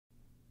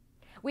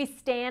We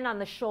stand on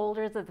the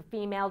shoulders of the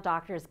female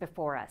doctors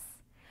before us.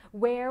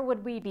 Where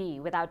would we be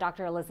without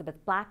Dr. Elizabeth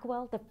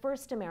Blackwell, the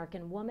first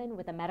American woman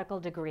with a medical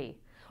degree,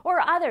 or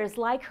others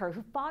like her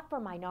who fought for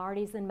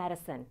minorities in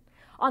medicine?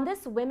 On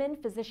this Women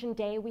Physician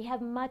Day, we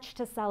have much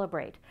to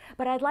celebrate,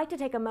 but I'd like to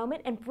take a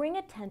moment and bring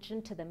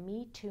attention to the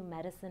Me Too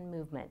medicine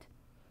movement.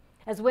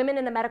 As women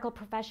in the medical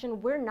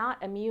profession, we're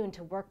not immune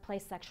to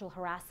workplace sexual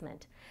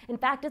harassment. In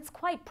fact, it's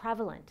quite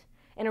prevalent.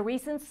 In a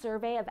recent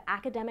survey of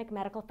academic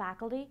medical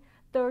faculty,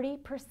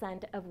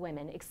 30% of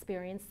women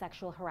experience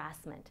sexual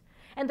harassment.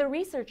 And the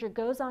researcher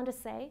goes on to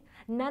say,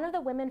 none of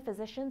the women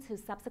physicians who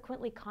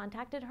subsequently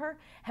contacted her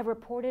have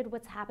reported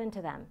what's happened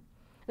to them.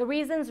 The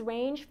reasons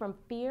range from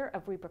fear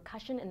of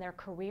repercussion in their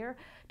career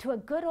to a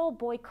good old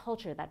boy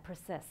culture that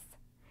persists.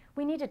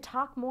 We need to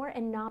talk more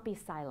and not be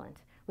silent.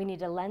 We need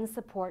to lend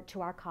support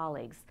to our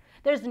colleagues.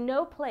 There's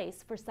no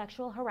place for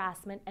sexual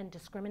harassment and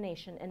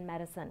discrimination in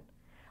medicine.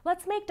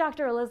 Let's make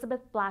Dr.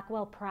 Elizabeth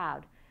Blackwell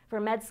proud. For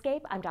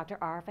Medscape, I'm Dr.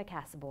 Arefa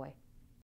Cassoobhoy.